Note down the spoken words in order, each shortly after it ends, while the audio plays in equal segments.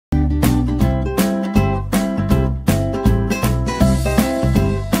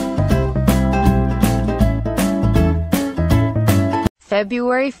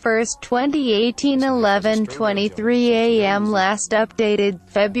February 1, 2018, 11:23 a.m. Last updated,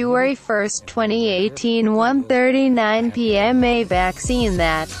 February 1, 2018, 1:39 p.m. A vaccine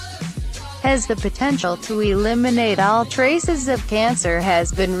that has the potential to eliminate all traces of cancer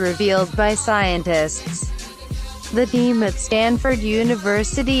has been revealed by scientists. The team at Stanford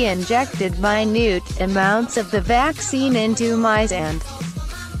University injected minute amounts of the vaccine into mice and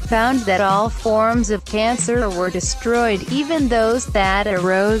found that all forms of cancer were destroyed, even those that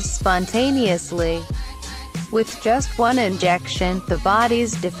arose spontaneously. With just one injection, the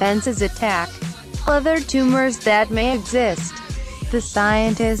body's defenses attack other tumors that may exist. The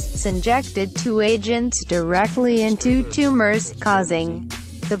scientists injected two agents directly into tumors, causing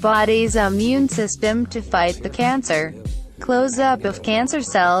the body's immune system to fight the cancer. Close-up of cancer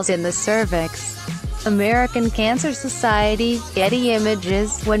cells in the cervix. American Cancer Society, Getty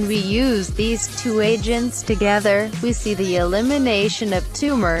Images. When we use these two agents together, we see the elimination of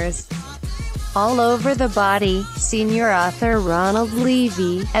tumors all over the body, senior author Ronald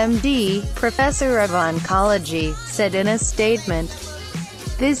Levy, MD, professor of oncology, said in a statement.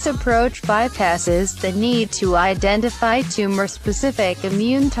 This approach bypasses the need to identify tumor-specific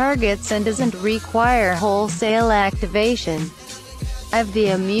immune targets and doesn't require wholesale activation of the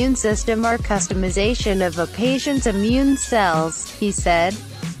immune system or customization of a patient's immune cells, he said.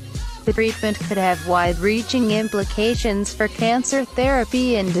 The treatment could have wide-reaching implications for cancer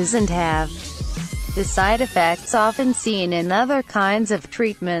therapy and doesn't have the side effects often seen in other kinds of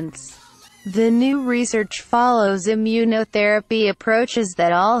treatments. The new research follows immunotherapy approaches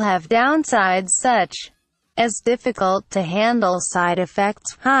that all have downsides such as difficult-to-handle side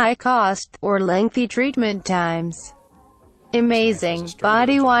effects, high cost, or lengthy treatment times. Amazing,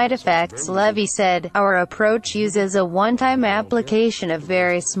 body-wide effects, Levy said. Our approach uses a one-time application of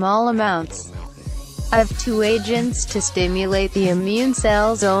very small amounts of two agents to stimulate the immune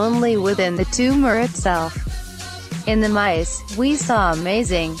cells only within the tumor itself. In the mice, we saw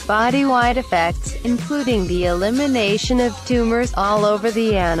amazing, body-wide effects, including the elimination of tumors all over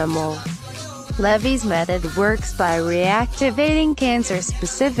the animal. Levy's method works by reactivating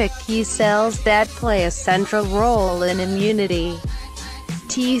cancer-specific T cells that play a central role in immunity.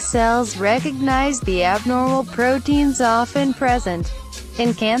 T cells recognize the abnormal proteins often present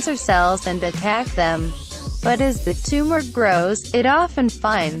in cancer cells and attack them. But as the tumor grows, it often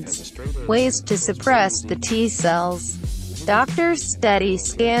finds ways to suppress the T cells. Doctors study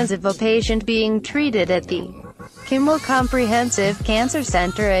scans of a patient being treated at the Kimmel Comprehensive Cancer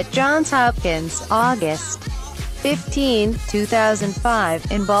Center at Johns Hopkins, August 15,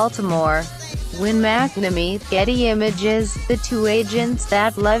 2005, in Baltimore. Win McNamee, Getty Images. The two agents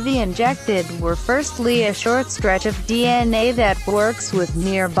that Levy injected were firstly a short stretch of DNA that works with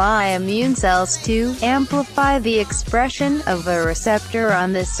nearby immune cells to amplify the expression of a receptor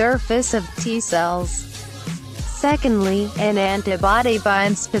on the surface of T cells. Secondly, an antibody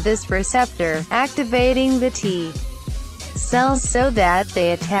binds to this receptor, activating the T cells so that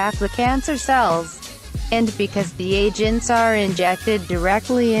they attack the cancer cells. And because the agents are injected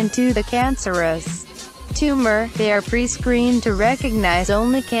directly into the cancerous tumor, they are pre-screened to recognize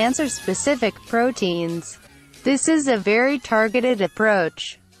only cancer-specific proteins. This is a very targeted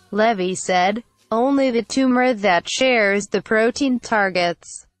approach, Levy said. Only the tumor that shares the protein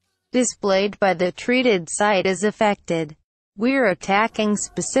targets displayed by the treated site is affected. We're attacking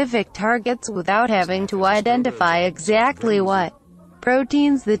specific targets without having to identify exactly what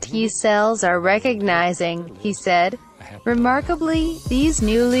proteins the T cells are recognizing, he said. Remarkably, these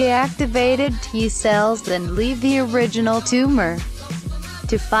newly activated T cells then leave the original tumor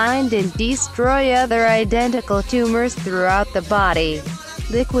to find and destroy other identical tumors throughout the body.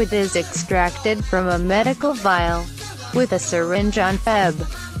 Liquid is extracted from a medical vial with a syringe on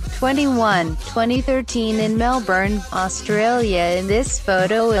Feb. 21, 2013 in Melbourne, Australia. In this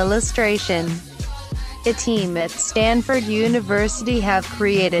photo illustration, a team at Stanford University have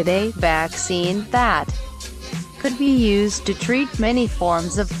created a vaccine that could be used to treat many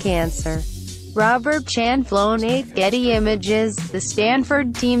forms of cancer. Robert Chan, Flown 8, Getty Images. The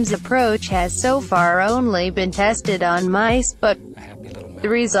Stanford team's approach has so far only been tested on mice, but the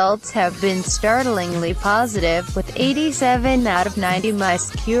results have been startlingly positive, with 87 out of 90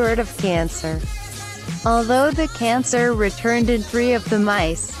 mice cured of cancer. Although the cancer returned in 3 of the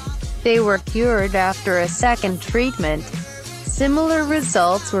mice, they were cured after a second treatment. Similar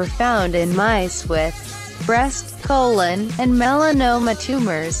results were found in mice with breast, colon, and melanoma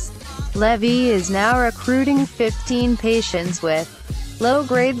tumors. Levy is now recruiting 15 patients with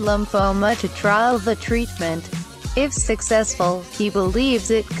low-grade lymphoma to trial the treatment. If successful, he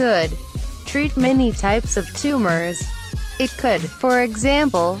believes it could treat many types of tumors. It could, for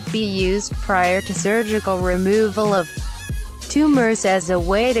example, be used prior to surgical removal of tumors as a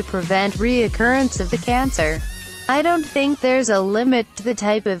way to prevent reoccurrence of the cancer. I don't think there's a limit to the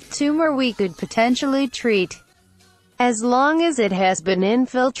type of tumor we could potentially treat, as long as it has been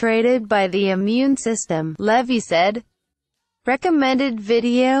infiltrated by the immune system, Levy said. Recommended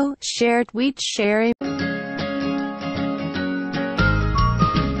video, share, tweet, sharing.